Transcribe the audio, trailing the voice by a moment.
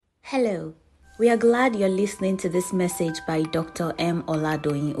Hello, we are glad you're listening to this message by Dr. M.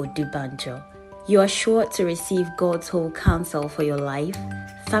 Oladoyin Odubanjo. You are sure to receive God's whole counsel for your life,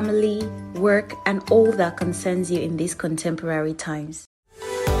 family, work, and all that concerns you in these contemporary times.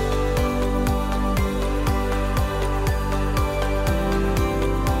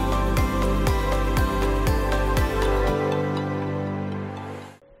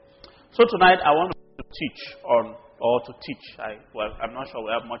 So tonight I want to teach I'm not sure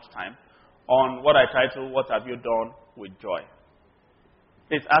we have much time, on what I title, What Have You Done with Joy?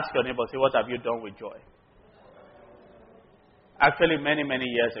 Please ask your neighbor, say, what have you done with joy? Actually, many, many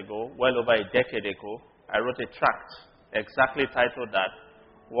years ago, well over a decade ago, I wrote a tract exactly titled that,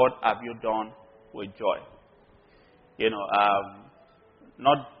 What Have You Done with Joy?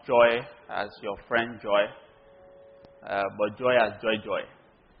 Not joy as your friend Joy, but joy as joy.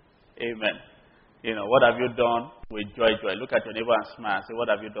 Amen. What have you done with joy? Look at your neighbor and smile and say, what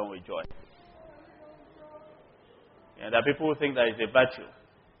have you done with joy? There are people who think that it's a virtue,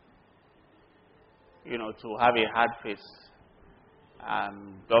 to have a hard face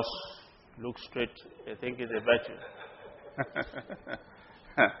and just look straight. They think it's a virtue.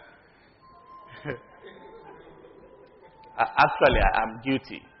 Actually, I'm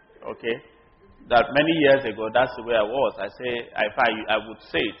guilty, okay? That many years ago, that's the way I was. I would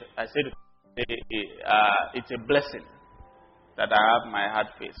say it. I said it's a blessing that I have my hard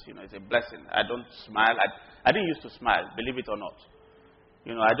face. It's a blessing. I don't smile. I didn't used to smile, believe it or not.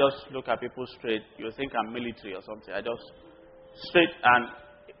 I just look at people straight. You think I'm military or something. I just straight. And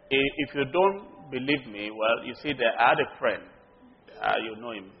if you don't believe me, well, you see, I had a friend. You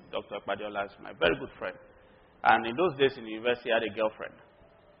know him, Dr. Padiola, is my very good friend. And in those days in university, I had a girlfriend.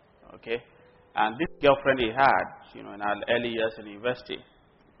 Okay? And this girlfriend he had, in our early years in university.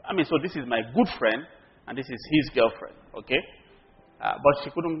 So this is my good friend, and this is his girlfriend, okay? But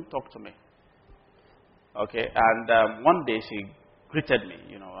she couldn't talk to me, okay? And one day she greeted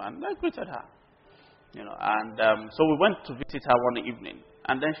me, and I greeted her, so we went to visit her one evening,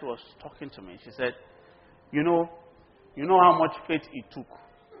 and then she was talking to me. She said, you know how much faith it took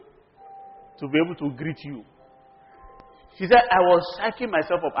to be able to greet you. She said, I was psyching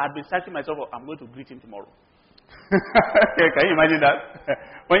myself up. I'd been psyching myself up. I'm going to greet him tomorrow. Can you imagine that?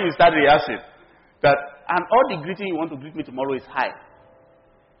 When you start rehearsing. And all the greeting you want to greet me tomorrow is hi.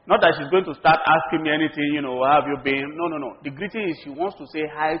 Not that she's going to start asking me anything, how have you been? No. The greeting is she wants to say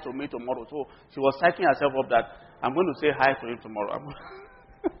hi to me tomorrow. So she was psyching herself up that I'm going to say hi to him tomorrow.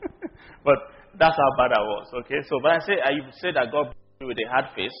 But that's how bad I was, okay? But I say that God blessed me with a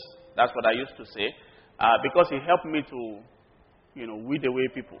hard face. That's what I used to say. Because he helped me to, weed away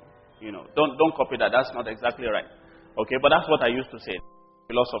people. Don't copy that. That's not exactly right. Okay, but that's what I used to say.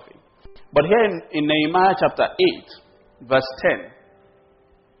 Philosophy. But here in Nehemiah chapter 8, verse 10.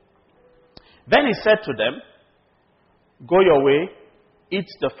 Then he said to them, go your way, eat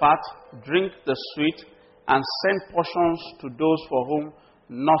the fat, drink the sweet, and send portions to those for whom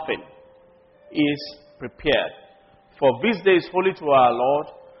nothing is prepared. For this day is holy to our Lord.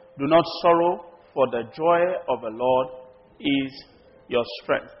 Do not sorrow, for the joy of the Lord is your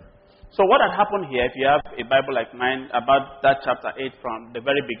strength. So what had happened here, if you have a Bible like mine, about that chapter 8 from the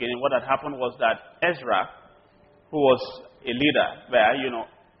very beginning, what had happened was that Ezra, who was a leader there,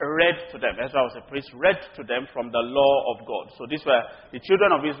 read to them. Ezra was a priest, read to them from the law of God. So these were the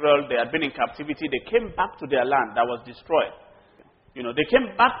children of Israel. They had been in captivity. They came back to their land that was destroyed. They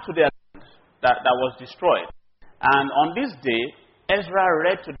came back to their land that was destroyed. And on this day, Ezra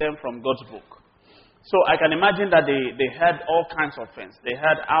read to them from God's book. So I can imagine that they heard all kinds of things. They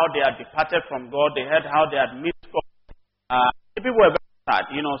heard how they had departed from God. They heard how they had missed God. The people were very sad,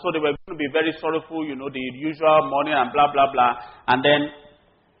 so they were going to be very sorrowful, the usual mourning and blah, blah, blah. And then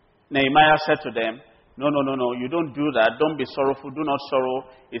Nehemiah said to them, no, you don't do that. Don't be sorrowful. Do not sorrow.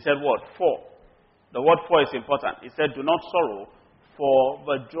 He said what? For. The word for is important. He said, do not sorrow, for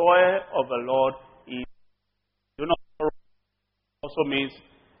the joy of the Lord is. Do not sorrow also means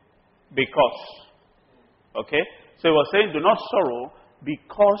because. Okay? So he was saying, do not sorrow,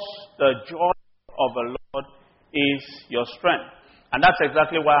 because the joy of the Lord is your strength. And that's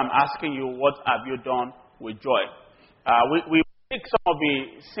exactly why I'm asking you, what have you done with joy? We take some of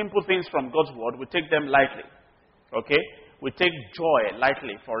the simple things from God's word, we take them lightly. Okay? We take joy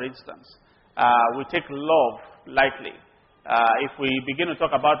lightly, for instance. We take love lightly. If we begin to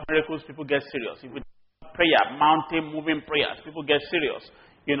talk about miracles, people get serious. If we talk about prayer, mountain moving prayers, people get serious.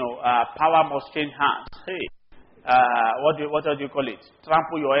 Power must change hands. Hey, what do you call it?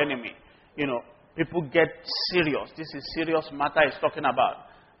 Trample your enemy. People get serious. This is serious matter he's talking about.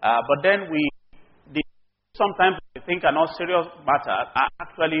 But then sometimes we think are not serious matters are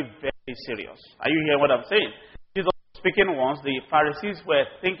actually very serious. Are you hearing what I'm saying? Jesus was speaking once, the Pharisees were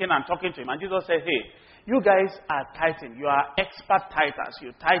thinking and talking to him, and Jesus said, hey, you guys are tithing. You are expert tithers. You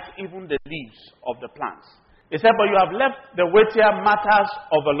tithe even the leaves of the plants. He said, but you have left the weightier matters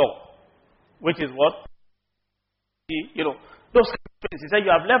of the law, which is what? Those things. He said, you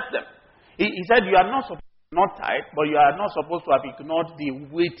have left them. He said, you are not supposed to not tithe, but you are not supposed to have ignored the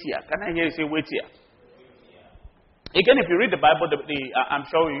weightier. Can I hear you say weightier? Again, if you read the Bible, I'm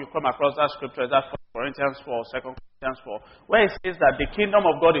sure you come across that scripture, that 1 Corinthians 4, 2 Corinthians 4, where it says that the kingdom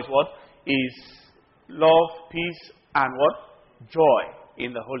of God is what? Is love, peace, and what? Joy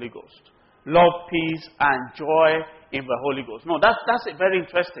in the Holy Ghost. Love, peace, and joy in the Holy Ghost. No, that's very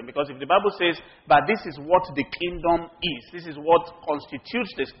interesting, because if the Bible says, but this is what the kingdom is, this is what constitutes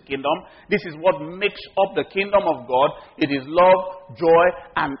this kingdom, this is what makes up the kingdom of God, it is love, joy,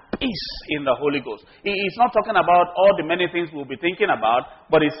 and peace in the Holy Ghost. He's not talking about all the many things we'll be thinking about,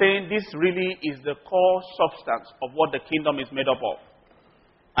 but he's saying this really is the core substance of what the kingdom is made up of.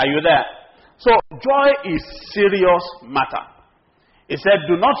 Are you there? So, joy is serious matter. He said,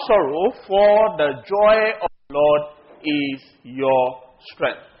 do not sorrow, for the joy of the Lord is your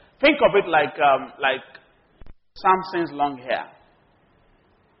strength. Think of it like Samson's long hair.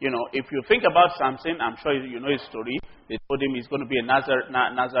 If you think about Samson, I'm sure you know his story. They told him he's going to be a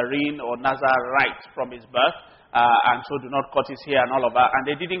Nazarene or Nazarite from his birth, and so do not cut his hair and all of that. And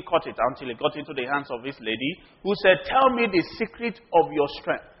they didn't cut it until it got into the hands of this lady, who said, tell me the secret of your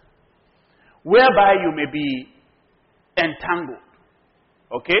strength, whereby you may be entangled.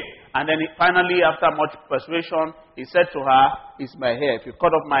 Okay? And then finally, after much persuasion, he said to her, it's my hair. If you cut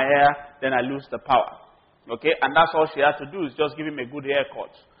off my hair, then I lose the power. Okay? And that's all she had to do, is just give him a good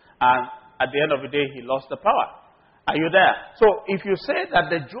haircut. And at the end of the day, he lost the power. Are you there? So, if you say that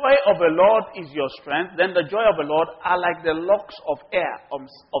the joy of the Lord is your strength, then the joy of the Lord are like the locks of hair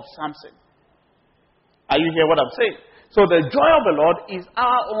of Samson. Are you hearing what I'm saying? So, the joy of the Lord is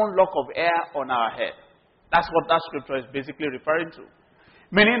our own lock of hair on our head. That's what that scripture is basically referring to.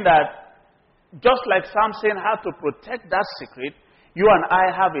 Meaning that, just like Samson had to protect that secret, you and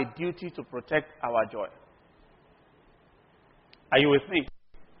I have a duty to protect our joy. Are you with me?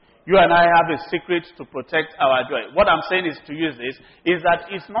 You and I have a secret to protect our joy. What I'm saying is to use this, is that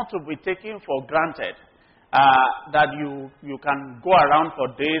it's not to be taken for granted that you can go around for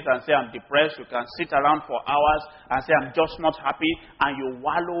days and say, I'm depressed. You can sit around for hours and say, I'm just not happy, and you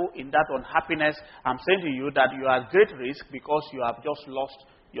wallow in that unhappiness. I'm saying to you that you are at great risk because you have just lost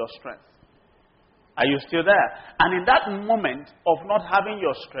your strength. Are you still there? And in that moment of not having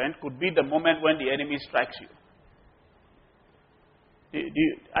your strength could be the moment when the enemy strikes you.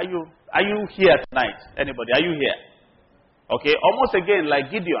 Are you here tonight? Anybody? Are you here? Okay, almost again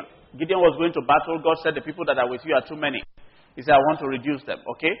like Gideon. Gideon was going to battle. God said, the people that are with you are too many. He said, I want to reduce them.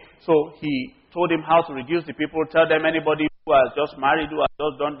 Okay? So he told him how to reduce the people. Tell them anybody who has just married, who has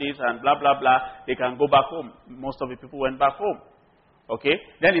just done this and blah, blah, blah, they can go back home. Most of the people went back home. Okay?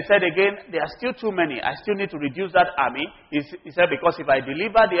 Then he said again, there are still too many. I still need to reduce that army. He said, because if I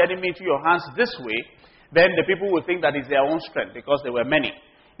deliver the enemy into your hands this way, then the people will think that it's their own strength because there were many.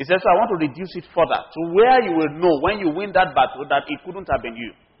 He said, so I want to reduce it further to where you will know when you win that battle that it couldn't have been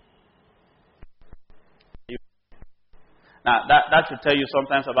you. Now, that should tell you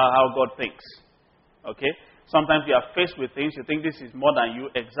sometimes about how God thinks. Okay? Sometimes you are faced with things, you think this is more than you,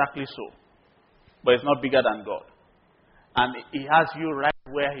 exactly so. But it's not bigger than God. And He has you right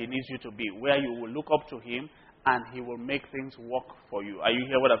where He needs you to be, where you will look up to Him and He will make things work for you. Are you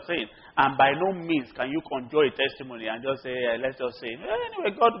hearing what I'm saying? And by no means can you conjure a testimony and just say, let's just say,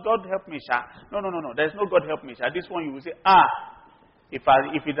 anyway, God help me, Sha. No. There's no God help me, Sha. This one you will say, if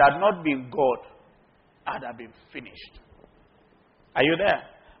it had not been God, I'd have been finished. Are you there?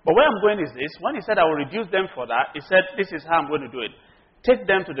 But where I'm going is this. When He said, I will reduce them for that, He said, this is how I'm going to do it. Take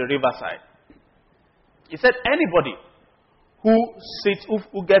them to the riverside. He said, anybody who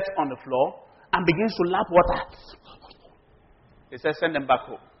gets on the floor and begins to lap water, He said, send them back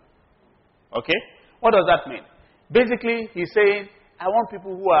home. Okay? What does that mean? Basically, He's saying, I want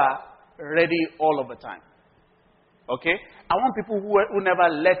people who are ready all of the time. Okay? I want people who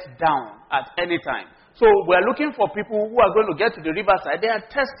never let down at any time. So we're looking for people who are going to get to the riverside. They are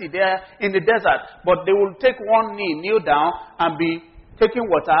thirsty. They are in the desert. But they will take one knee, kneel down, and be taking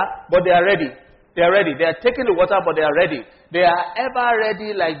water, but they are ready. They are ready. They are taking the water, but they are ready. They are ever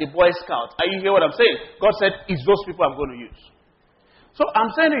ready like the Boy Scouts. Are you hearing what I'm saying? God said, it's those people I'm going to use. So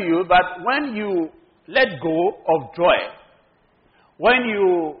I'm saying to you that when you let go of joy, when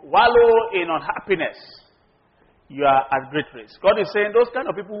you wallow in unhappiness, you are at great risk. God is saying those kind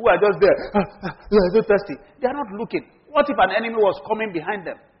of people who are just there, they are so thirsty, they are not looking. What if an enemy was coming behind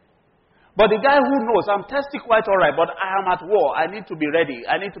them? But the guy who knows, I'm thirsty quite all right, but I am at war. I need to be ready.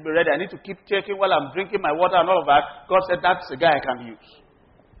 I need to be ready. I need to keep checking while I'm drinking my water and all of that. God said, that's the guy I can use.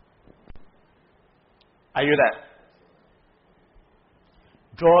 Are you there?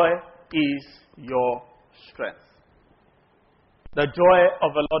 Joy is your strength. The joy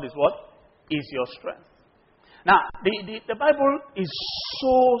of the Lord is what? Is your strength. Now, the Bible is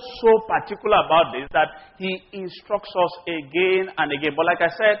so particular about this that He instructs us again and again. But like I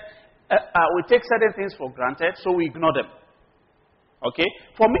said, we take certain things for granted, so we ignore them. Okay?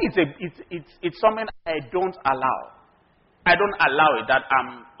 For me, it's something I don't allow. I don't allow it. That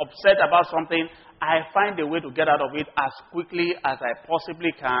I'm upset about something, I find a way to get out of it as quickly as I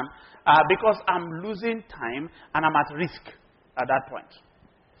possibly can, because I'm losing time and I'm at risk at that point.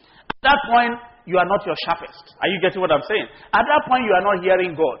 At that point, you are not your sharpest. Are you getting what I'm saying? At that point, you are not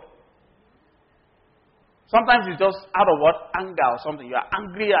hearing God. Sometimes it's just out of what? Anger or something. You are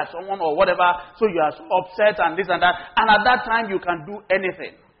angry at someone or whatever, so you are so upset and this and that. And at that time, you can do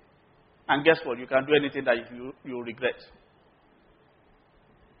anything. And guess what? You can do anything that you regret.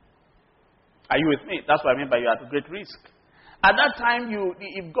 Are you with me? That's what I mean by you are at great risk. At that time,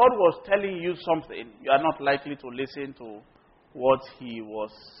 if God was telling you something, you are not likely to listen to what He was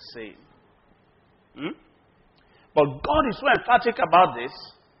saying. But God is so emphatic about this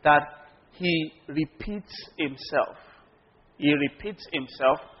that He repeats Himself. He repeats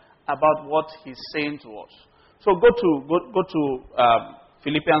Himself about what He's saying to us. So go to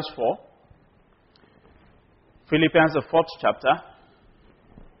Philippians 4. Philippians, the 4th chapter.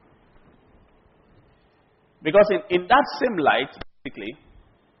 Because in that same light, basically,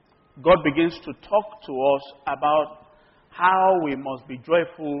 God begins to talk to us about how we must be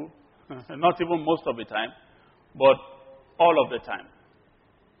joyful, not even most of the time, but all of the time.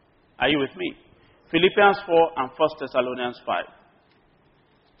 Are you with me? Philippians 4 and 1 Thessalonians 5.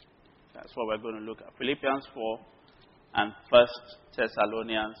 That's what we're going to look at. Philippians 4 and 1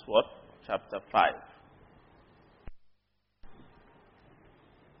 Thessalonians what? Chapter 5.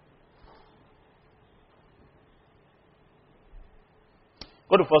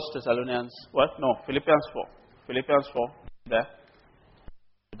 Go to 1 Thessalonians, what? No, Philippians 4. Philippians 4, there.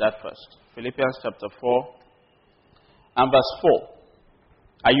 That first. Philippians chapter 4 and verse 4.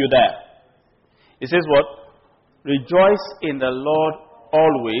 Are you there? It says what? Rejoice in the Lord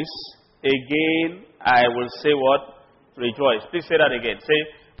always. Again, I will say what? Rejoice. Please say that again. Say,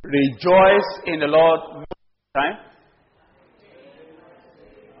 rejoice in the Lord. Time.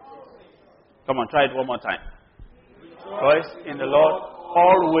 Come on, try it one more time. Rejoice in the Lord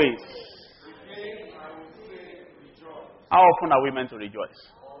always. How often are we meant to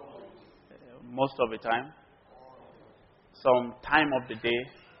rejoice? Most of the time. Some time of the day.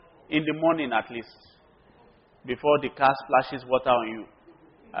 In the morning at least. Before the car splashes water on you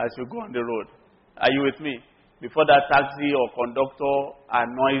as you go on the road. Are you with me? Before that taxi or conductor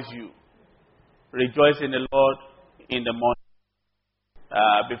annoys you. Rejoice in the Lord in the morning.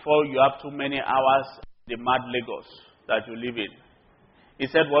 Before you have too many hours in the mad Lagos that you live in. He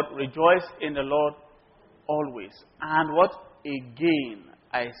said what? Rejoice in the Lord always. And what? Again,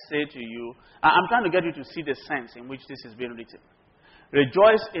 I say to you. I'm trying to get you to see the sense in which this is being written.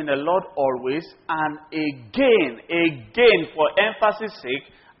 Rejoice in the Lord always. And again, for emphasis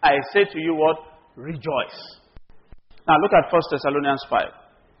sake, I say to you what? Rejoice. Now look at 1 Thessalonians 5.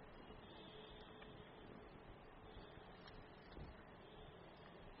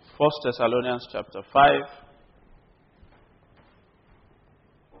 First Thessalonians chapter 5.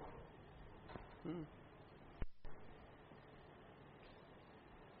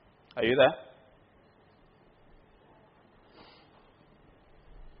 Are you there?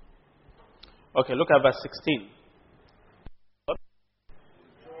 Okay, look at verse 16.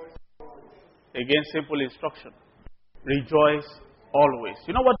 Again, simple instruction. Rejoice always.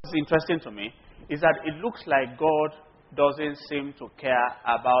 You know what is interesting to me? Is that it looks like God doesn't seem to care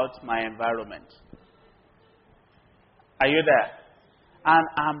about my environment. Are you there? And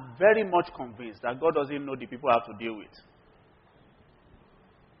I'm very much convinced that God doesn't know the people I have to deal with.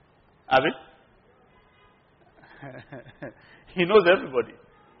 Have it? He knows everybody.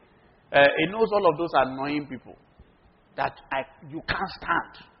 He knows all of those annoying people that you can't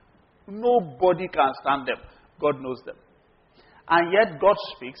stand. Nobody can stand them. God knows them. And yet God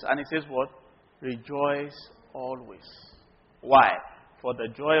speaks and He says what? Rejoice always. Why? For the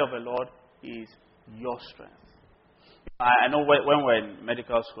joy of the Lord is your strength. I know when we were in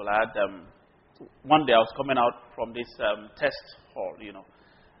medical school, I had one day I was coming out from this test hall,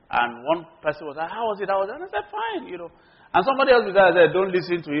 And one person was like, how was it? And I said, fine, And somebody else was there said, don't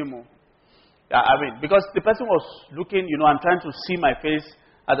listen to him. Yeah, because the person was looking, and trying to see my face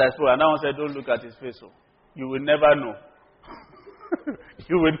as I spoke. And I said, don't look at his face. You will never know.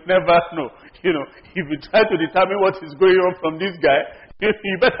 You will never know. If you try to determine what is going on from this guy,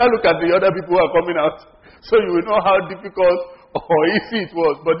 you better look at the other people who are coming out. So you will know how difficult or easy it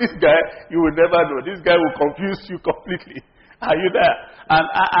was. But this guy, you will never know. This guy will confuse you completely. Are you there?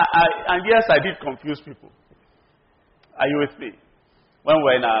 And yes, I did confuse people. Are you with me? When we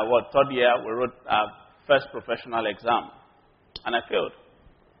were in our third year, we wrote our first professional exam. And I failed.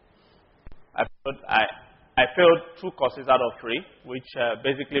 I failed 2 courses out of 3, which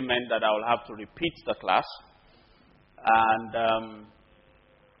basically meant that I will have to repeat the class. And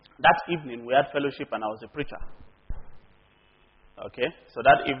that evening, we had fellowship and I was a preacher. Okay? So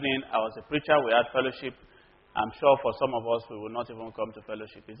that evening, I was a preacher, we had fellowship. I'm sure for some of us, we will not even come to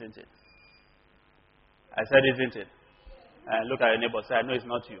fellowship, isn't it? I said, isn't it? Look at your neighbor, say, I know it's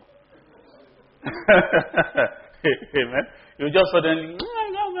not you. Amen. You just suddenly,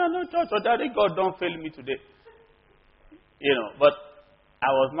 no church, or daddy, God don't fail me today. But I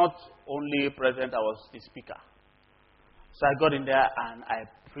was not only present, I was the speaker. So I got in there and I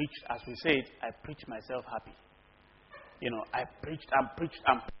preached, as we say it, I preached myself happy. I preached and preached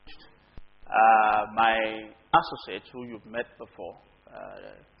and preached. My associate, who you've met before,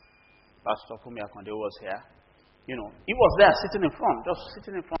 Pastor Kumi Akonde, was here. He was there sitting in front, just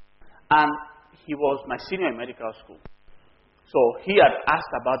sitting in front. And he was my senior in medical school. So he had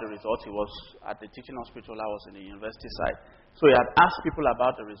asked about the results. He was at the teaching hospital. I was in the university side. So he had asked people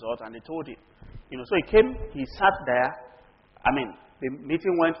about the result, and they told him. So he came, he sat there. The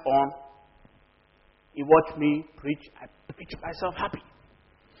meeting went on. He watched me preach. I preached myself happy.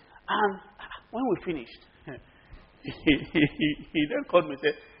 And when we finished, he then called me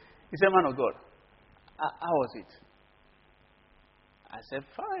and said, man of God, how was it? I said,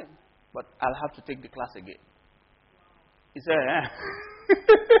 fine, but I'll have to take the class again. He said,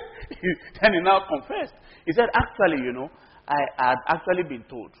 Then he now confessed. He said, actually, I had actually been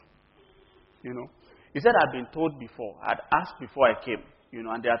told. He said, I'd been told before. I'd asked before I came,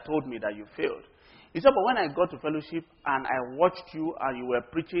 and they had told me that you failed. He said, but when I got to fellowship and I watched you and you were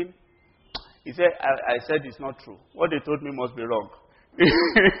preaching, he said, I said it's not true. What they told me must be wrong.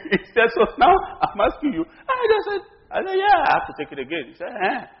 He said, so now I'm asking you. I said, yeah, I have to take it again. He said,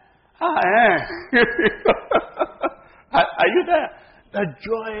 Are you there? The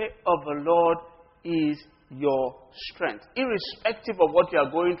joy of the Lord is your strength. Irrespective of what you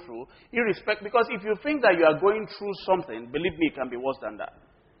are going through, because if you think that you are going through something, believe me, it can be worse than that.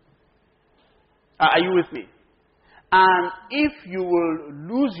 Are you with me? And if you will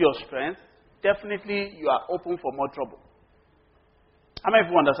lose your strength, definitely you are open for more trouble. How many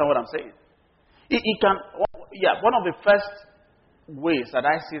of you understand what I'm saying? One of the first ways that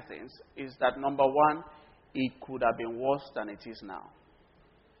I see things is that, number one, it could have been worse than it is now.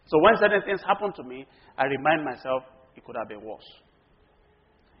 So when certain things happen to me, I remind myself it could have been worse.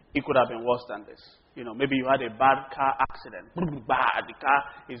 It could have been worse than this. Maybe you had a bad car accident. Bad. The car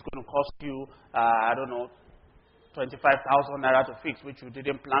is going to cost you, 25,000 naira to fix, which you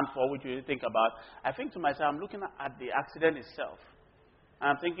didn't plan for, which you didn't think about. I think to myself, I'm looking at the accident itself. And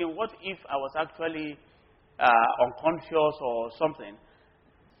I'm thinking, what if I was actually unconscious or something?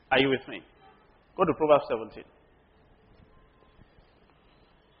 Are you with me? Go to Proverbs 17.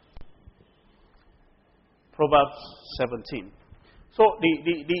 Proverbs 17. So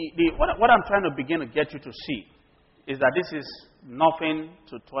what I'm trying to begin to get you to see is that this is nothing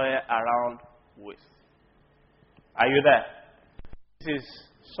to toy around with. Are you there? This is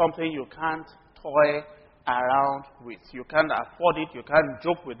something you can't toy around with. You can't afford it. You can't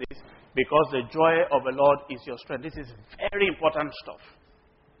joke with this, because the joy of the Lord is your strength. This is very important stuff.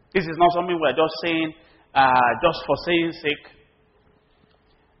 This is not something we're just saying just for saying sake.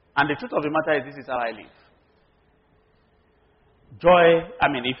 And the truth of the matter is, this is how I live. Joy,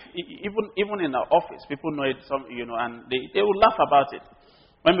 if even in the office, people know it, and they will laugh about it.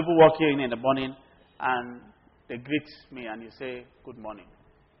 When people walk here in the morning and they greet me and you say, good morning.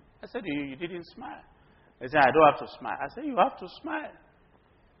 I said, you didn't smile. They say, I don't have to smile. I said, you have to smile.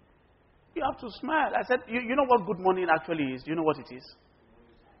 You have to smile. I said, you know what good morning actually is? Do you know what it is?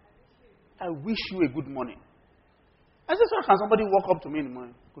 I wish you a good morning. I said, so can somebody walk up to me in the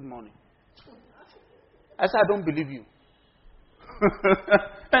morning? Good morning. I said, I don't believe you.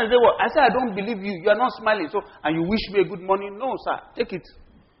 And they say, well, I said, I don't believe you. You are not smiling. And you wish me a good morning? No, sir. Take it.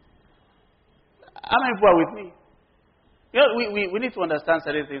 How many people are with me? We need to understand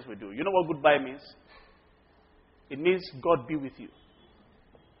certain things we do. You know what goodbye means? It means God be with you.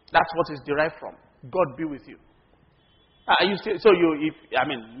 That's what it's derived from. God be with you.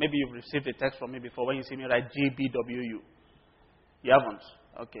 Maybe you've received a text from me before. When you see me write GBWU. You haven't?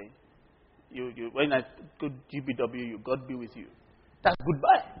 Okay. When I go GBWU, God be with you. That's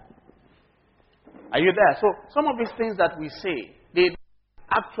goodbye. Are you there? So some of these things that we say, they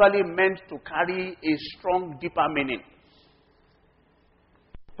actually meant to carry a strong, deeper meaning.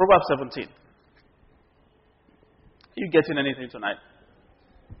 Proverbs 17. Are you getting anything tonight?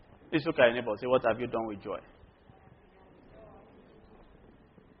 Please look at your neighbor. Say, what have you done with joy?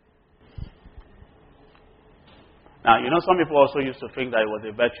 Now, some people also used to think that it was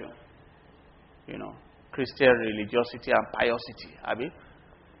a virtue. Christian religiosity and piosity. Abi?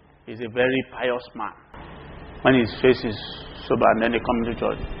 He's a very pious man. When his face is sober and then they come to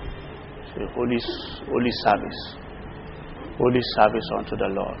church, say, holy service. Holy service unto the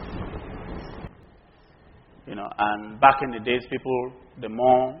Lord. And back in the days, people, the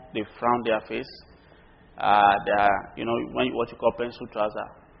more they frown their face, they are, what you call pencil trouser.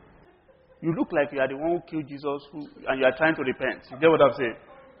 You look like you are the one who killed Jesus, and you are trying to repent. You get what I'm saying?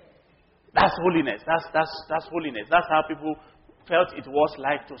 That's holiness. That's holiness. That's how people felt it was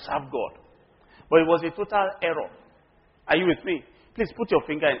like to serve God. But it was a total error. Are you with me? Please put your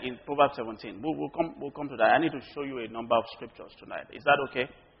finger in Proverbs 17. We'll come to that. I need to show you a number of scriptures tonight. Is that okay?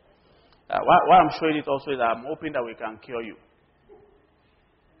 Why I'm showing it also is that I'm hoping that we can cure you.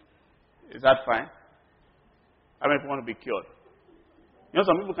 Is that fine? How many people want to be cured?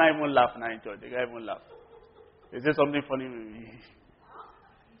 Some people can't even laugh now in church. They can't even laugh. They say something funny.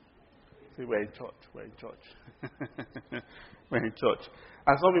 See, we're in church. We're in church. We're in church.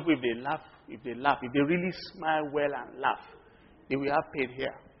 And some people, if they really smile well and laugh, they will have pain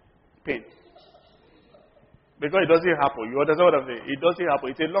here. Pain. Because it doesn't happen. You understand what I'm saying? It doesn't happen.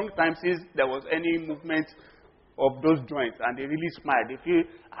 It's a long time since there was any movement of those joints, and they really smile. They feel,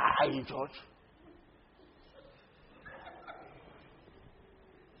 in church.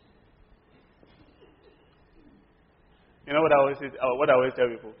 You know what I always tell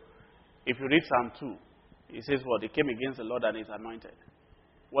people? If you read Psalm 2, it says what? They came against the Lord and his anointed.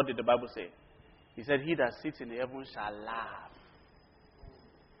 What did the Bible say? He said, he that sits in the heavens shall laugh.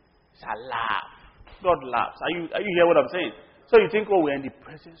 Shall laugh. God laughs. Are you hear what I'm saying? So you think, we're in the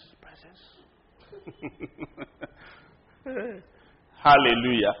presence.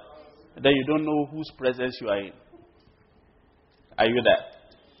 Hallelujah. Then you don't know whose presence you are in. Are you there?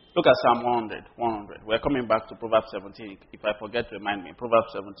 Look at Psalm 100. We're coming back to Proverbs 17. If I forget, remind me.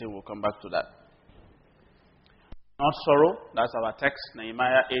 Proverbs 17, we'll come back to that. Do not sorrow. That's our text.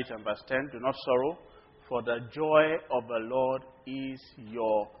 Nehemiah 8 and verse 10. Do not sorrow, for the joy of the Lord is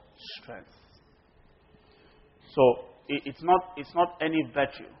your strength. So it's not any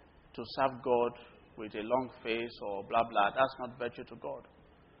virtue to serve God with a long face or blah blah. That's not virtue to God.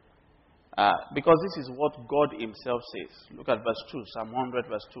 Because this is what God himself says. Look at verse 2, Psalm 100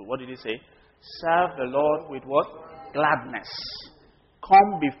 verse 2. What did he say? Serve the Lord with what? Gladness.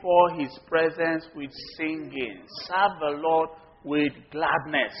 Come before his presence with singing. Serve the Lord with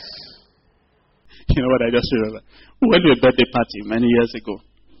gladness. You know what I just remember? We went to a birthday party many years ago.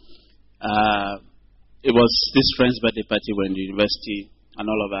 It was this friend's birthday party. We were in the university and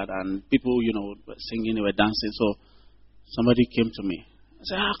all of that. And people, were singing, they were dancing. So somebody came to me. I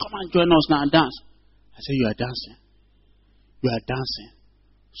said, come and join us now and dance. I said, you are dancing. You are dancing.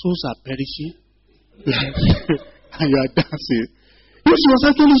 Souls are perishing. And you are dancing. Yes, she was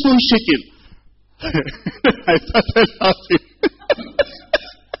actually so shaking. I started laughing.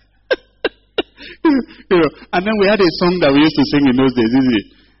 And then we had a song that we used to sing in those days, isn't it?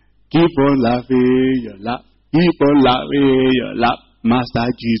 Keep on laughing, your laugh. Keep on laughing, your laugh. Master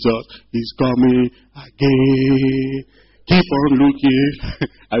Jesus is coming again. Keep on looking.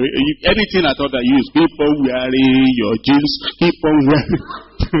 Anything at all that you use. Keep on wearing your jeans. Keep on wearing.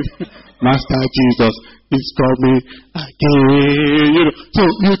 Master Jesus is coming again. So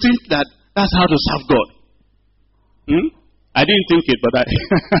you think that's how to serve God? I didn't think it, but I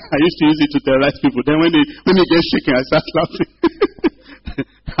used to use it to terrorize people. Then when they get shaken, I start laughing.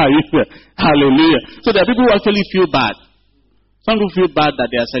 Hallelujah. So there are people who actually feel bad. Some people feel bad that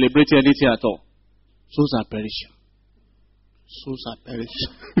they are celebrating anything at all. Souls are perishing. Souls are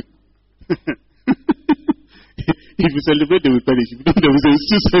perishing. If you celebrate, they will perish. If you don't, they will say,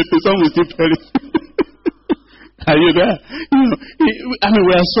 some will still perish. Are you there?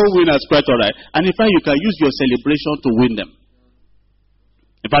 We are so winners, quite all right. And in fact, you can use your celebration to win them.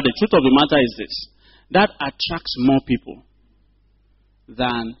 In fact, the truth of the matter is this. That attracts more people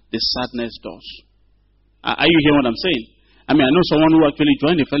than the sadness does. Are you hearing what I'm saying? I mean, I know someone who actually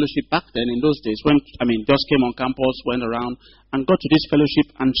joined the fellowship back then in those days when, just came on campus, went around, and got to this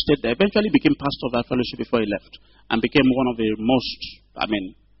fellowship and stayed there. Eventually became pastor of that fellowship before he left and became one of the most,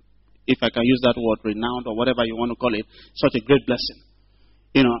 if I can use that word, renowned or whatever you want to call it, such a great blessing.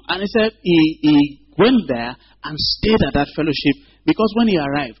 And he said he went there and stayed at that fellowship because when he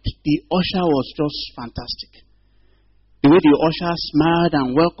arrived, the usher was just fantastic. The way the usher smiled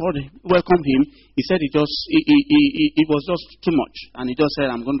and welcomed him, he said it was just too much. And he just said,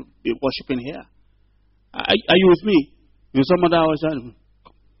 I'm going to be worshiping here. Are you with me? Some other usher,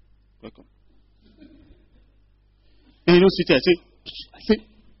 welcome. And sit there, say.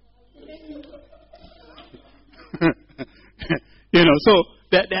 So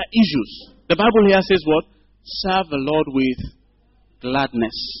there are issues. The Bible here says what? Serve the Lord with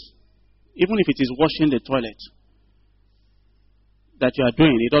gladness. Even if it is washing the toilet that you are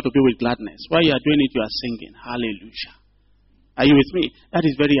doing, it ought to be with gladness. While you are doing it, you are singing. Hallelujah. Are you with me? That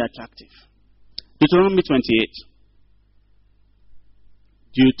is very attractive. Deuteronomy 28.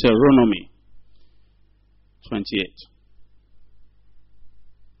 Deuteronomy 28.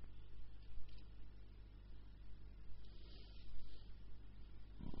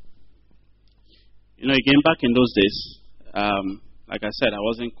 Again, back in those days, like I said, I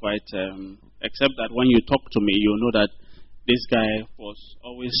wasn't quite, except that when you talk to me, you know that this guy was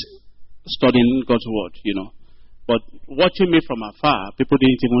always studying God's word, But watching me from afar, people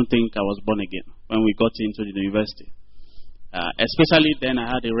didn't even think I was born again when we got into the university. Especially then I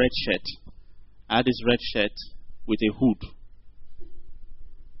had a red shirt. I had this red shirt with a hood.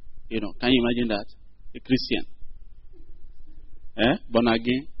 Can you imagine that? A Christian. Born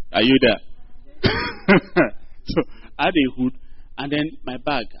again? Are you there? So I had a hood, and then my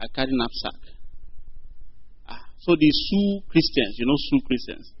bag, I carried a knapsack. So the Sioux Christians, Sioux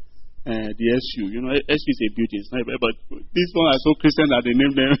Christians, the SU, SU is a beauty, it's not, but this one are so Christian that they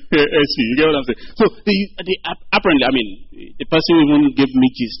named them SU. You get what I'm saying? So apparently, the person even gave me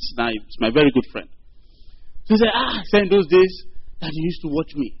gist. Now it's my very good friend. So he said, in those days that he used to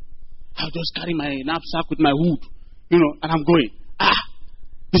watch me, I'll just carry my knapsack with my hood, and I'm going.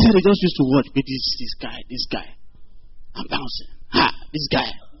 He said they just used to watch me, this guy. I'm bouncing. This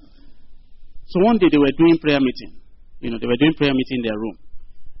guy. So one day they were doing prayer meeting. They were doing prayer meeting in their room.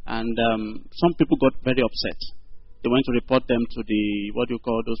 And some people got very upset. They went to report them to the, what do you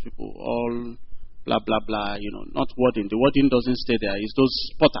call those people? All blah, blah, blah, not warding. The warding doesn't stay there. It's those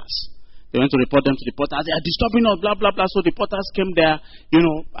potters. They went to report them to the potters. They are disturbing us, blah, blah, blah. So the potters came there,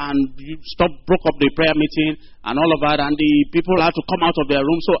 and broke up the prayer meeting and all of that. And the people had to come out of their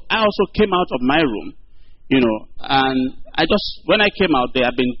room. So I also came out of my room, and when I came out, they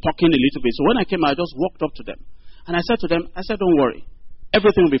had been talking a little bit. So when I came out, I just walked up to them. And I said to them, don't worry.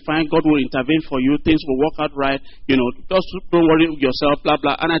 Everything will be fine. God will intervene for you. Things will work out right. Just don't worry yourself, blah,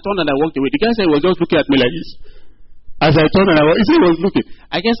 blah. And I turned and I walked away. The guy said he was just looking at me like this. As I turned and he said he was looking.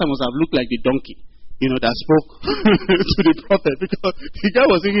 I guess I must have looked like the donkey, that spoke to the prophet. Because the guy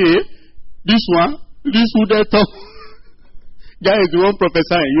was thinking, hey, this who they talk. Guy is the one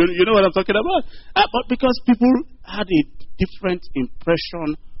prophesying. You know what I'm talking about? But because people had a different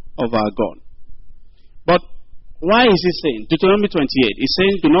impression of our God. But why is he saying? Deuteronomy 28. He's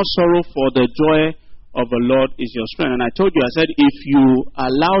saying, do not sorrow, for the joy of the Lord is your strength. And I told you, I said, if you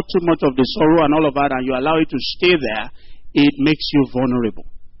allow too much of the sorrow and all of that, and you allow it to stay there, it makes you vulnerable.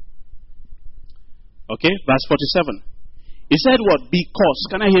 Okay, verse 47. He said what? Because.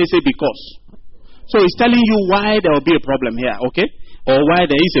 Can I hear you say because? So he's telling you why there will be a problem here, okay? Or why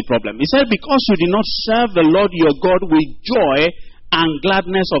there is a problem. He said, because you did not serve the Lord your God with joy and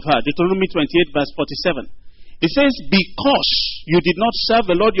gladness of heart. Deuteronomy 28, verse 47. It says, because you did not serve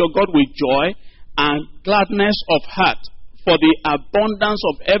the Lord your God with joy and gladness of heart for the abundance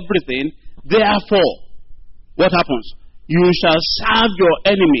of everything, therefore, what happens? You shall serve your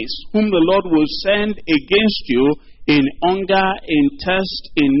enemies, whom the Lord will send against you in hunger, in thirst,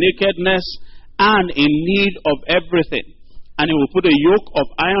 in nakedness, and in need of everything. And he will put a yoke of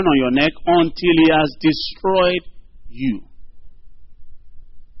iron on your neck until he has destroyed you.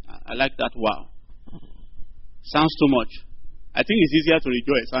 I like that. Wow. Sounds too much. I think it's easier to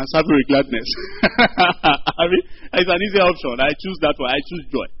rejoice and serve with gladness. It's an easy option. I choose that one. I choose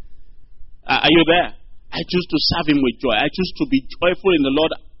joy. Are you there? I choose to serve him with joy. I choose to be joyful in the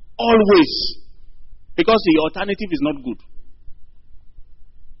Lord always. Because the alternative is not good.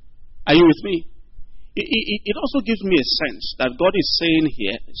 Are you with me? It also gives me a sense that God is saying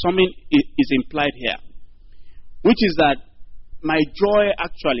here, something is implied here, which is that my joy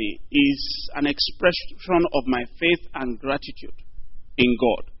actually is an expression of my faith and gratitude in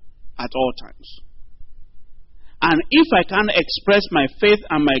God at all times. And if I can't express my faith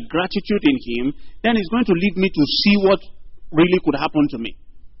and my gratitude in Him, then it's going to lead me to see what really could happen to me.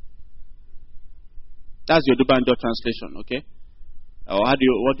 That's your Dubanjo translation, okay? Or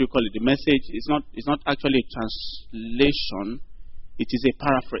what do you call it? The message is not actually a translation, it is a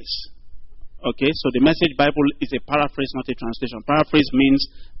paraphrase. Okay, so the Message Bible is a paraphrase, not a translation. Paraphrase means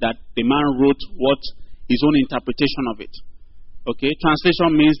that the man wrote his own interpretation of it. Okay,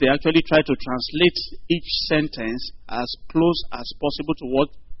 translation means they actually try to translate each sentence as close as possible to what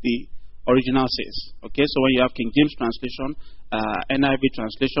the original says. Okay, so when you have King James translation, NIV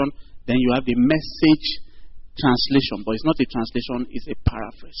translation, then you have the Message translation, but it's not a translation, it's a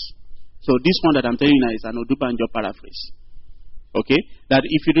paraphrase. So this one that I'm telling you now is an Odubanjo paraphrase. Okay, that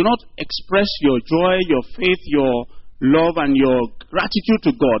if you do not express your joy, your faith, your love, and your gratitude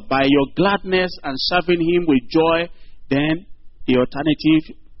to God by your gladness and serving Him with joy, then the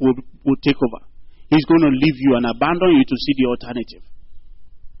alternative will take over. He's going to leave you and abandon you to see the alternative.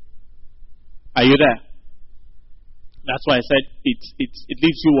 Are you there? That's why I said it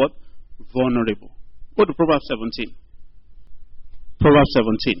leaves you what? Vulnerable. Go to Proverbs 17. Proverbs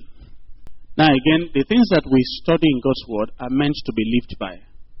 17. Now again, the things that we study in God's Word are meant to be lived by.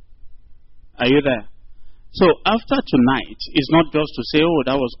 Are you there? So after tonight, it's not just to say, oh,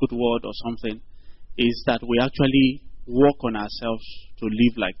 that was good word or something. It's that we actually work on ourselves to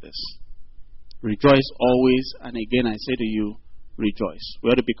live like this. Rejoice always, and again I say to you, rejoice.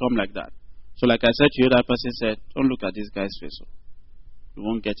 We ought to become like that. So like I said to you, that person said, don't look at this guy's face. You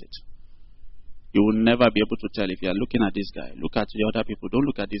won't get it. You will never be able to tell if you are looking at this guy. Look at the other people. Don't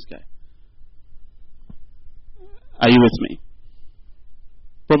look at this guy. Are you with me?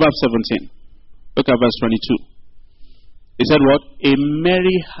 Proverbs 17. Look at verse 22. He said what? A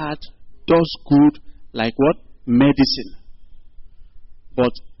merry heart does good like what? Medicine.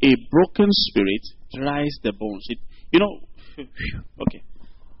 But a broken spirit dries the bones. Okay.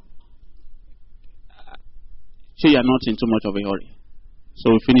 So you are not in too much of a hurry.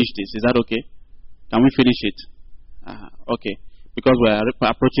 So we finish this. Is that okay? Can we finish it? Okay. Because we are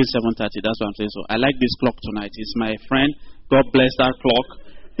approaching 7:30, that's what I'm saying. So I like this clock tonight. It's my friend. God bless that clock.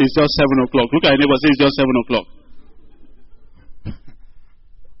 It's just 7 o'clock. Look at your neighbor, say it's just 7 o'clock.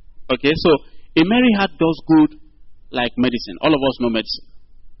 Okay, so a merry heart does good like medicine. All of us know medicine.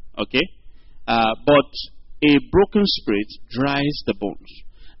 Okay? But a broken spirit dries the bones.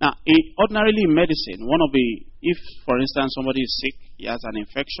 Now, ordinarily in medicine, if for instance somebody is sick, he has an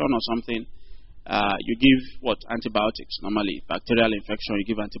infection or something, you give antibiotics. Normally, bacterial infection, you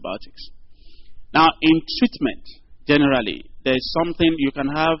give antibiotics. Now, in treatment, generally, there is something, you can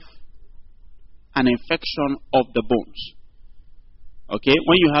have an infection of the bones. Okay,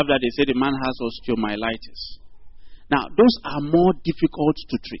 when you have that, they say the man has osteomyelitis. Now, those are more difficult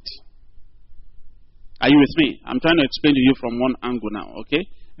to treat. Are you with me? I'm trying to explain to you from one angle now, okay?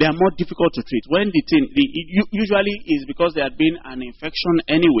 They are more difficult to treat. When usually is because there had been an infection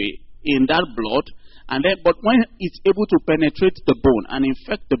anyway in that blood, but when it's able to penetrate the bone and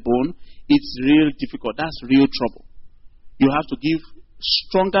infect the bone, it's real difficult. That's real trouble. You have to give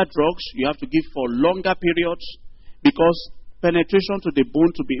stronger drugs. You have to give for longer periods because penetration to the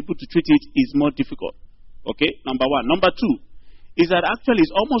bone to be able to treat it is more difficult. Okay, number one. Number two is that actually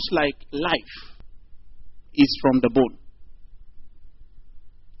it's almost like life is from the bone.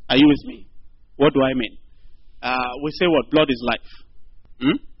 Are you with me? What do I mean? We say what? Blood is life.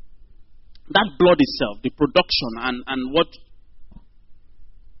 That blood itself, the production and what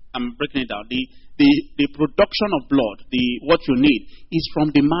I'm breaking it down. The production of blood, what you need, is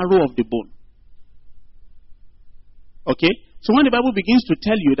from the marrow of the bone. Okay? So when the Bible begins to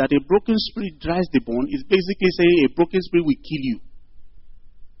tell you that a broken spirit dries the bone, it's basically saying a broken spirit will kill you.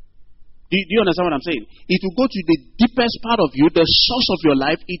 Do you understand what I'm saying? It will go to the deepest part of you, the source of your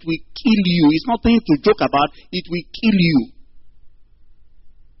life. It will kill you. It's nothing to joke about. It will kill you.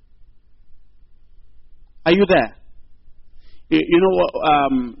 Are you there? You know what?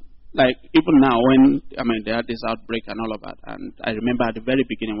 Like even now, they had this outbreak and all of that, and I remember at the very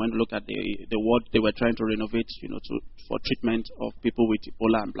beginning when we looked at the ward they were trying to renovate, for treatment of people with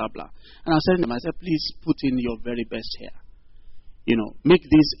Ebola and blah blah. And I said to them, please put in your very best here. Make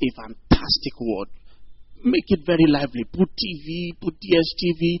this a fantastic ward. Make it very lively. Put TV, put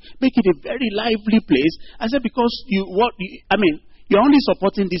DSTV. Make it a very lively place. I said because you're only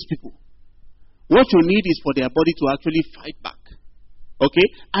supporting these people. What you need is for their body to actually fight back. Okay?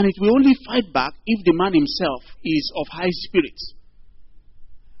 And it will only fight back if the man himself is of high spirits.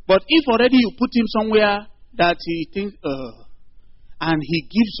 But if already you put him somewhere that he thinks, and he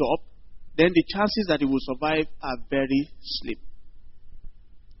gives up, then the chances that he will survive are very slim.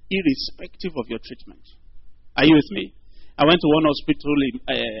 Irrespective of your treatment. Are you with me? I went to one hospital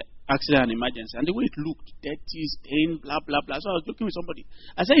accident and emergency, and the way it looked, dirty, stained, blah, blah, blah. So I was looking with somebody.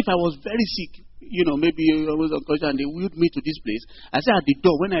 I said, if I was very sick, maybe I was unconscious and they wheeled me to this place, I said, at the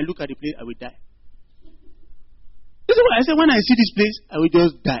door, when I look at the place, I will die. This is what I said, when I see this place, I will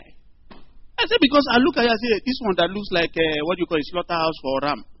just die. I said, because I look at it, I say, this one that looks like, what you call a slaughterhouse for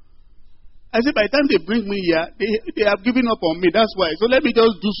ram. I said, by the time they bring me here, they have given up on me. That's why. So let me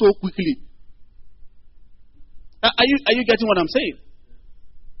just do so quickly. Are you getting what I'm saying?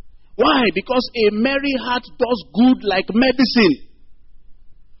 Why? Because a merry heart does good like medicine.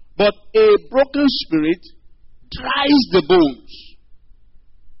 But a broken spirit dries the bones.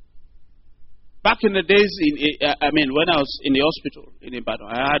 Back in the days, when I was in the hospital in Ibadan,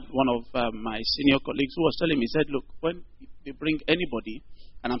 I had one of my senior colleagues who was telling me, he said, look, when they bring anybody,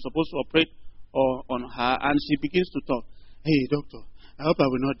 and I'm supposed to operate on her, and she begins to talk, hey, doctor, I hope I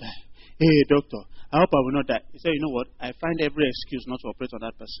will not die. Hey, doctor, I hope I will not die. He said, you know what? I find every excuse not to operate on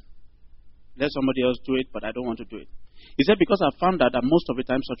that person. Let somebody else do it, but I don't want to do it. He said, because I found out that most of the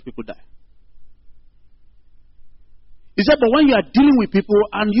time such people die. He said, but when you are dealing with people,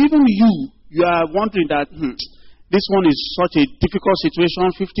 and even you are wondering that, this one is such a difficult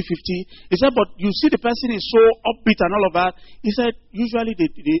situation, 50-50. He said, but you see the person is so upbeat and all of that. He said, usually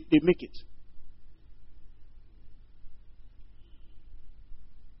they make it.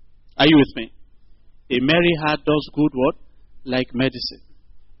 Are you with me? A merry heart does good what? Like medicine.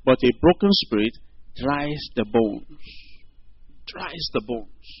 But a broken spirit dries the bones. Dries the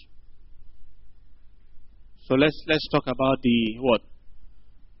bones. So let's talk about the what?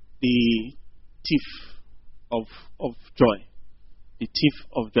 The thief of joy. The thief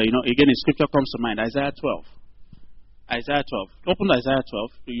of joy. Again, the scripture comes to mind. Isaiah 12. Isaiah 12. Open Isaiah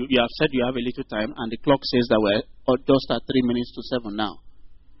 12. You have said you have a little time, and the clock says that we're just at 3 minutes to 7 now.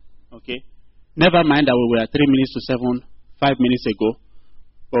 Okay? Never mind that we were at 3 minutes to 7 5 minutes ago,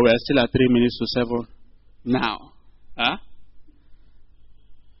 but we are still at 3 minutes to 7 now. Huh?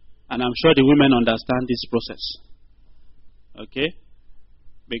 And I'm sure the women understand this process. Okay?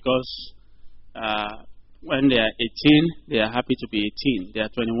 Because when they are 18, they are happy to be 18. They are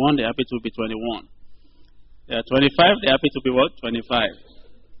 21, they are happy to be 21. They are 25, they are happy to be what? 25.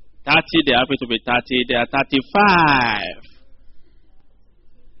 30, they are happy to be 30. They are 35.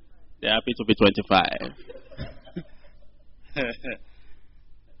 They are happy to be 25.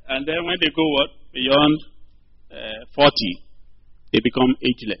 And then when they go what? Beyond 40, they become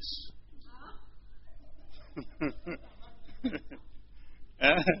ageless.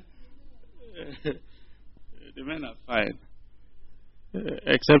 The men are fine.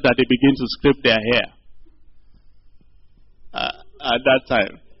 Except that they begin to scrape their hair. At that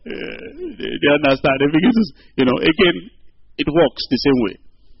time. They understand. They begin to, again, it works the same way.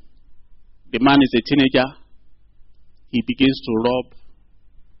 The man is a teenager. He begins to rub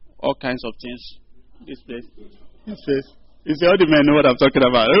all kinds of things. This place. You see, all the men know what I'm talking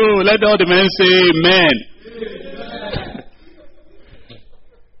about. Oh, let all the men say amen.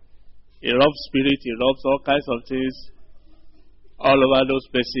 He rubs spirit, he rubs all kinds of things all over those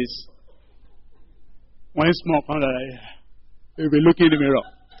places. When small comes out, he'll be looking in the mirror.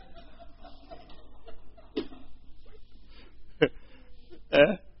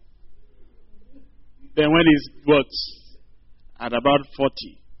 Then when he's at about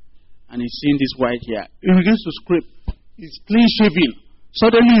 40, and he's seeing this white hair, he begins to scrape. He's clean shaven.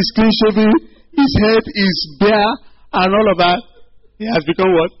 Suddenly he's clean shaven. His head is bare, and all of that. He has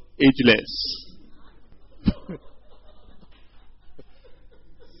become what? Ageless.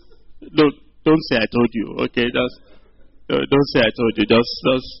 Don't say I told you. Okay, don't say I told you. Just.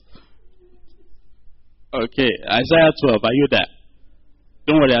 Okay, Isaiah 12. Are you there?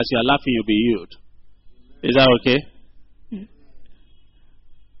 Don't worry. As you are laughing, you'll be healed. Is that okay?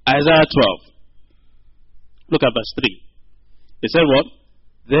 Isaiah 12. Look at verse 3. It said what?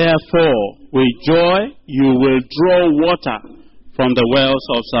 Therefore, with joy you will draw water from the wells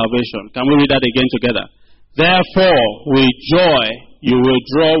of salvation. Can we read that again together? Therefore, with joy you will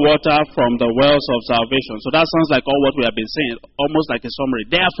draw water from the wells of salvation. So that sounds like all what we have been saying, almost like a summary.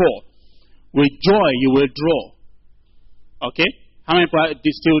 Therefore, with joy you will draw. Okay? How many people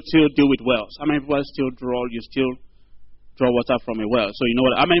still deal with wells? How many people still draw water from a well? So you know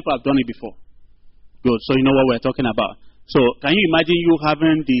what? How many people have done it before? Good. So you know what we're talking about. So can you imagine you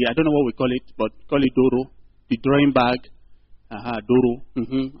having I don't know what we call it, but call it doro, the drawing bag. Doro.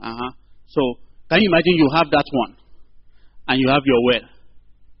 So can you imagine you have that one, and you have your well?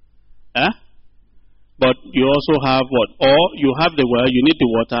 But you also have what? Or you have the well, you need the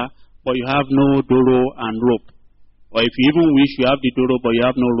water, but you have no doro and rope. Or if you even wish you have the doro, but you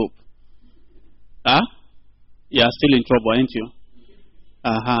have no rope. You are still in trouble, aren't you?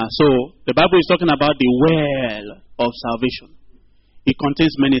 So the Bible is talking about the well of salvation. It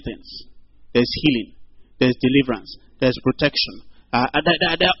contains many things. There's healing, there's deliverance, there's protection. There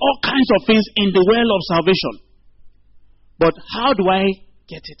are all kinds of things in the well of salvation. But how do I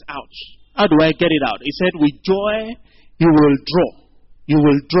get it out? How do I get it out? He said, with joy you will draw. You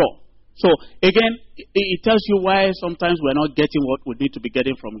will draw. So, again, it tells you why sometimes we're not getting what we need to be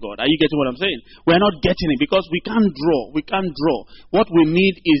getting from God. Are you getting what I'm saying? We're not getting it because we can't draw. We can't draw. What we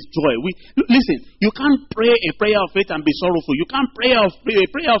need is joy. Listen, you can't pray a prayer of faith and be sorrowful. You can't pray a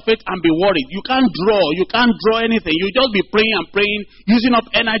prayer of faith and be worried. You can't draw. You can't draw anything. You just be praying and praying, using up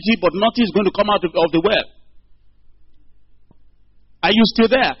energy, but nothing is going to come out of the well. Are you still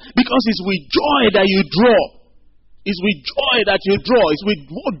there? Because it's with joy that you draw. It's with joy that you draw. It's with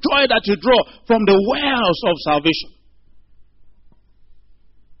joy that you draw from the wells of salvation.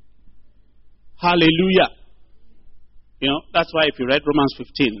 Hallelujah. You know, that's why if you read Romans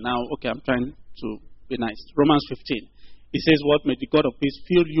 15, now, okay, I'm trying to be nice. Romans 15, it says, what may the God of peace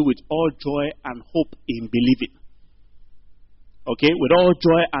fill you with all joy and hope in believing. Okay, with all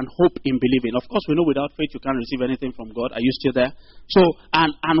joy and hope in believing. Of course, we know without faith you can't receive anything from God. Are you still there? So,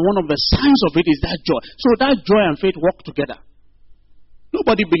 and one of the signs of it is that joy. So that joy and faith work together.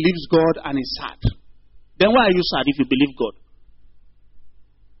 Nobody believes God and is sad. Then why are you sad if you believe God?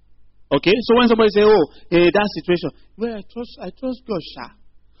 Okay, so when somebody say, oh, that situation, well, I trust God,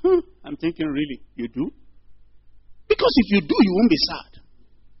 sir. I'm thinking, really, you do? Because if you do, you won't be sad.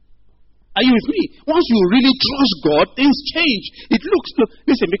 Are you with me? Once you really trust God, things change.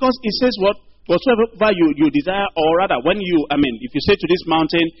 Listen, because it says whatsoever you desire, or rather, if you say to this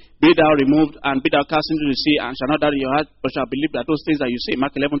mountain, be thou removed and be thou cast into the sea, and shall not doubt in your heart, but shall believe that those things that you say,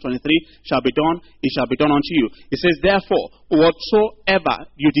 Mark 11:23, shall be done, it shall be done unto you. It says, therefore, whatsoever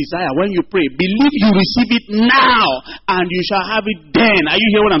you desire, when you pray, believe you receive it now, and you shall have it then. Are you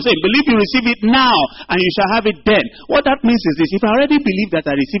hearing what I'm saying? Believe you receive it now, and you shall have it then. What that means is this: if I already believe that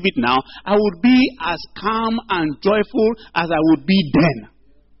I receive it now, I would be as calm and joyful as I would be then.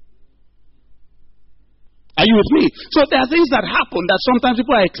 Are you with me? So there are things that happen that sometimes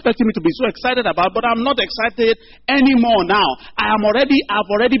people are expecting me to be so excited about, but I'm not excited anymore now. I've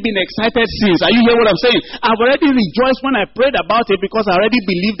already been excited since. Are you hearing what I'm saying? I've already rejoiced when I prayed about it because I already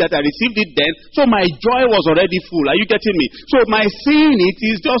believed that I received it then. So my joy was already full. Are you getting me? So my seeing it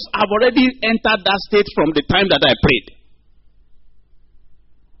is just, I've already entered that state from the time that I prayed.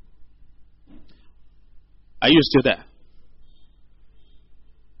 Are you still there?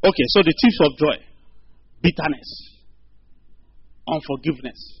 Okay, so the thieves of joy. Bitterness,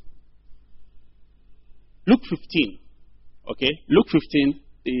 unforgiveness. Luke 15, okay? Luke 15,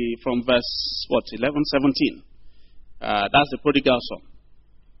 from verse 11, 17. That's the prodigal son,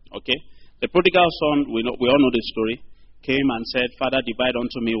 okay? The prodigal son, we all know the story, came and said, Father, divide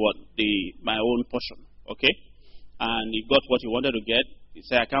unto me my own portion, okay? And he got what he wanted to get. He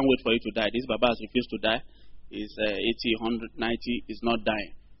said, I can't wait for you to die. This Baba has refused to die. He's 80, 100, 90, he's not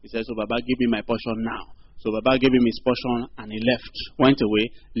dying. He said, so Baba, give me my portion now. So Baba gave him his portion and he left, went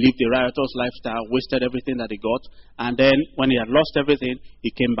away, lived a riotous lifestyle, wasted everything that he got. And then when he had lost everything, he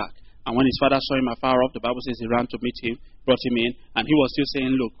came back. And when his father saw him afar off, the Bible says he ran to meet him, brought him in. And he was still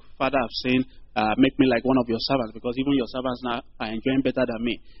saying, look, Father, I've sinned. Make me like one of your servants, because even your servants now are enjoying better than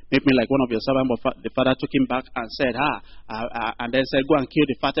me. Make me like one of your servants. But the father took him back and said, and then said, go and kill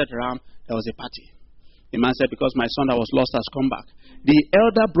the fatted ram. There was a party. The man said, because my son that was lost has come back. The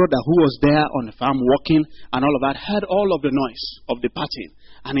elder brother who was there on the farm working and all of that heard all of the noise of the partying.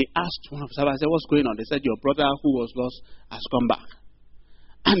 And he asked one of the servants, what's going on? They said, your brother who was lost has come back.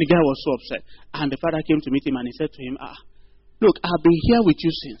 And the guy was so upset. And the father came to meet him and he said to him, look, I've been here with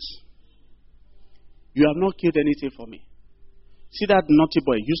you since. You have not killed anything for me. See that naughty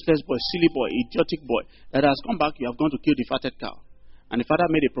boy, useless boy, silly boy, idiotic boy that has come back, you have gone to kill the fatted cow. And the father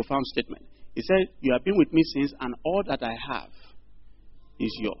made a profound statement. He said, you have been with me since, and all that I have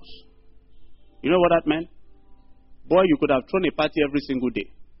is yours. You know what that meant? Boy, you could have thrown a party every single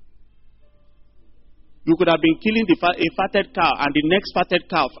day. You could have been killing a fatted cow, and the next fatted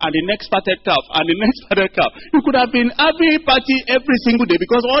calf, and the next fatted calf, and the next fatted calf. You could have been having a party every single day,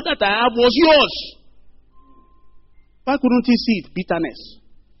 because all that I have was yours. Why couldn't he see it? Bitterness.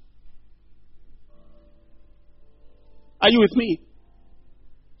 Are you with me?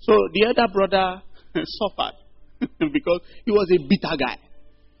 So the elder brother suffered because he was a bitter guy.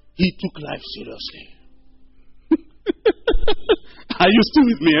 He took life seriously. Are you still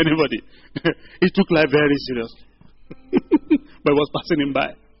with me, anybody? He took life very seriously. But it was passing him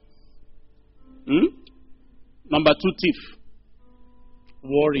by. Number 2 thief.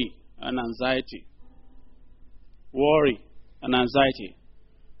 Worry and anxiety. worry and anxiety.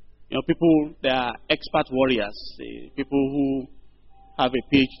 People, they are expert warriors, people who have a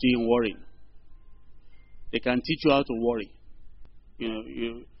PhD in worrying. They can teach you how to worry.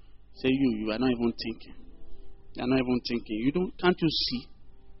 You say you are not even thinking. You are not even thinking. Can't you see?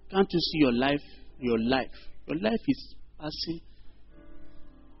 Can't you see your life? Your life is passing.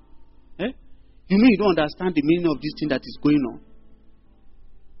 You don't understand the meaning of this thing that is going on.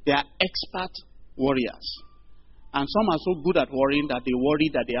 They are expert warriors. And some are so good at worrying that they worry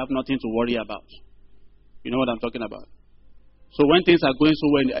that they have nothing to worry about. You know what I'm talking about? So when things are going so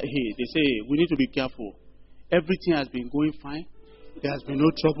well, they say, we need to be careful. Everything has been going fine. There has been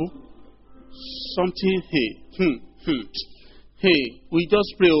no trouble. Something, we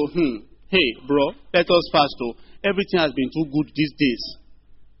just pray, hey, bro, let us fast. Everything has been too good these days.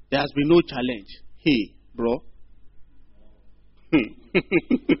 There has been no challenge. Hey, bro.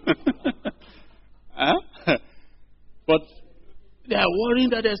 But they are worrying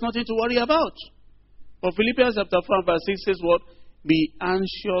that there's nothing to worry about. But Philippians chapter 4 verse 6 says what? Be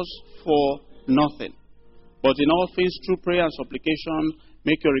anxious for nothing. But in all things, through prayer and supplication,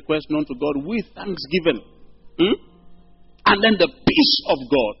 make your request known to God with thanksgiving. And then the peace of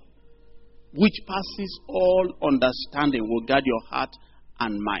God, which passes all understanding, will guard your heart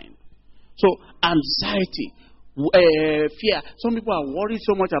and mind. So, anxiety, fear. Some people are worried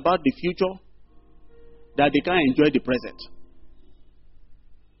so much about the future that they can't enjoy the present.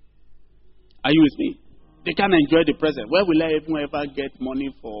 Are you with me? They can't enjoy the present. Where will I ever get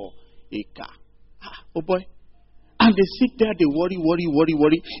money for a car? Oh boy. And they sit there, they worry.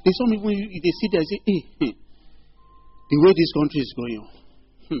 There's some people, they sit there and say, hey, the way this country is going on,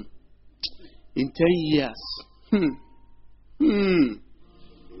 in 10 years,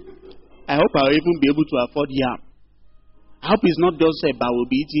 I hope I'll even be able to afford yam. I hope it's not just a bar will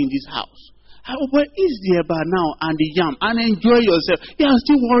be eating in this house. I hope it's the bar now and the yam and enjoy yourself. You are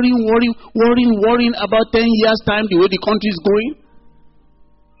still worrying about 10 years' time, the way the country is going.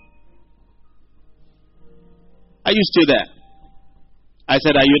 Are you still there? I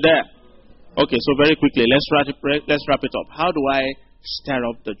said, are you there? Okay, so very quickly, let's wrap it up. How do I stir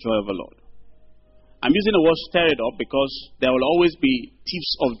up the joy of the Lord? I'm using the word stir it up because there will always be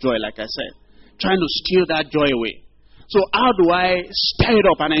thieves of joy, like I said, trying to steal that joy away. So how do I stir it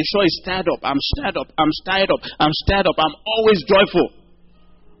up and ensure it's stirred up? I'm stirred up. I'm always joyful.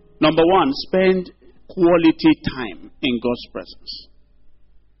 Number one, spend quality time in God's presence.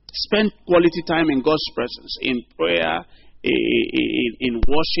 Spend quality time in God's presence, in prayer, in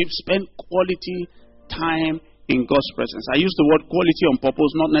worship. Spend quality time in God's presence. I use the word quality on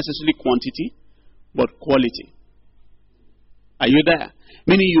purpose, not necessarily quantity, but quality. Are you there?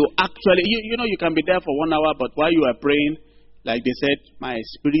 Meaning you actually, you can be there for 1 hour, but while you are praying, like they said, my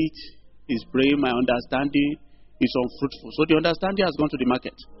spirit is praying, my understanding is unfruitful. So the understanding has gone to the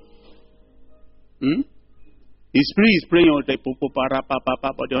market. The spirit is praying,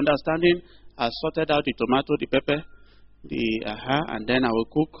 but the understanding has sorted out the tomato, the pepper, and then I will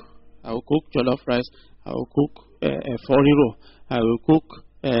cook jollof rice, I will cook foriro, I will cook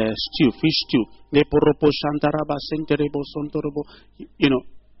stew, fish stew. And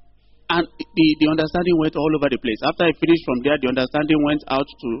the understanding went all over the place. After I finished from there, the understanding went out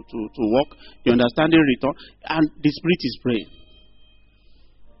to work, the understanding returned, and the spirit is praying.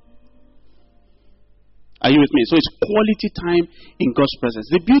 Are you with me? So it's quality time in God's presence.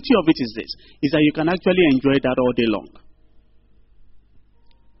 The beauty of it is this, is that you can actually enjoy that all day long.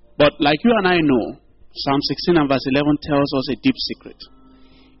 But like you and I know, Psalm 16 and verse 11 tells us a deep secret.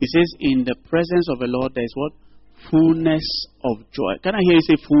 It says, in the presence of the Lord, there is what? Fullness of joy. Can I hear you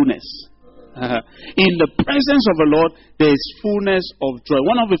say fullness? In the presence of the Lord, there is fullness of joy.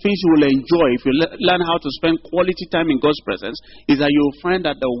 One of the things you will enjoy if you learn how to spend quality time in God's presence is that you will find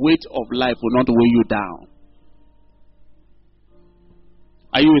that the weight of life will not weigh you down.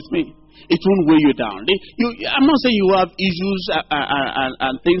 Are you with me? It won't weigh you down. I'm not saying you have issues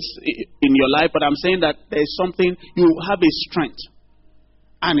and things in your life, but I'm saying that there's something, you have a strength,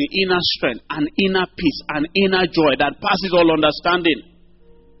 an inner strength, an inner peace, an inner joy that passes all understanding.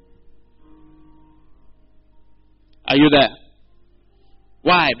 Are you there?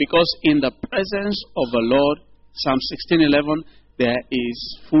 Why? Because in the presence of the Lord, Psalm 16:11, there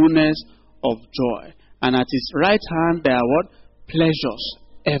is fullness of joy. And at his right hand there are what? Pleasures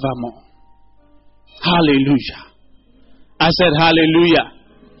evermore. Hallelujah. I said hallelujah.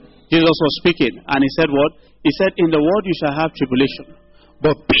 Jesus was speaking and he said what? He said, in the world you shall have tribulation,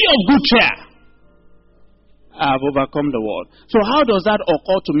 but be of good cheer. I have overcome the world. So how does that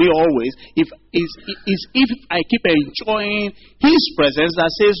occur to me always? If I keep enjoying his presence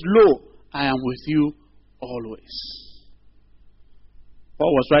that says, lo, I am with you always.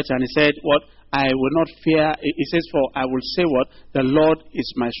 Paul was writing and he said, what? I will not fear. He says, for I will say what? The Lord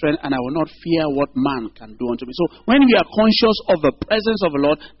is my strength, and I will not fear what man can do unto me. So when we are conscious of the presence of the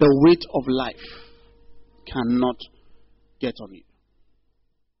Lord, the weight of life cannot get on you.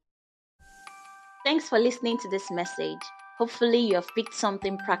 Thanks for listening to this message. Hopefully you have picked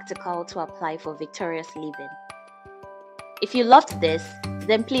something practical to apply for victorious living. If you loved this,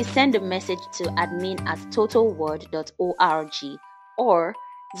 then please send a message to admin@totalword.org or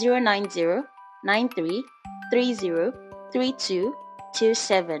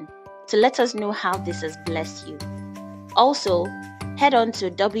 090-9330-3227 to let us know how this has blessed you. Also, head on to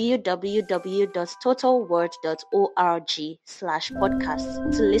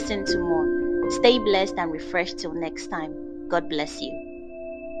www.totalword.org/podcast to listen to more. Stay blessed and refreshed till next time. God bless you.